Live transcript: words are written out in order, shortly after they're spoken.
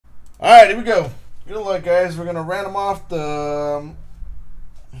right, here we go. Good luck, guys. We're gonna random off the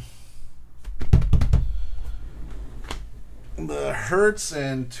Hurts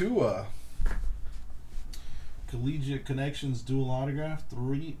and Tua Collegiate Connections dual autograph,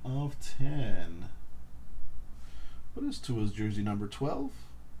 3 of 10. What is Tua's jersey number? 12?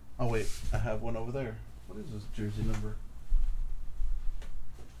 Oh wait, I have one over there. What is his jersey number?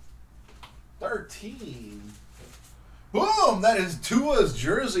 13. Boom! That is Tua's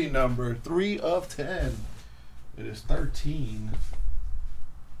jersey number, 3 of 10. It is 13.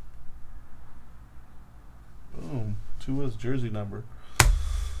 Boom. Tua's jersey number.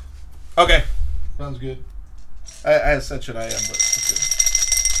 Okay. Sounds good. As such an I am, but okay.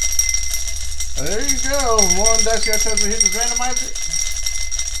 There you go. One dice got to hit the randomizer.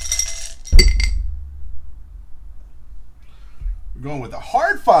 We're going with a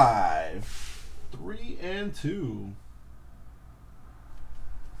hard 5. 3 and 2.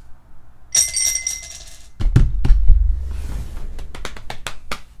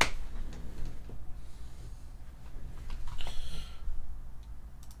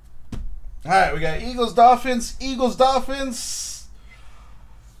 All right, we got Eagles, Dolphins, Eagles, Dolphins.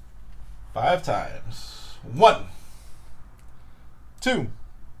 5 times. 1, 2,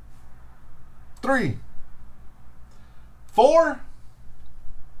 3, 4,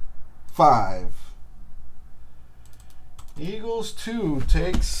 5. Eagles 2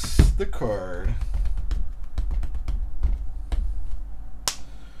 takes the card.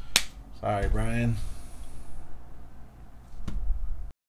 Sorry, Brian.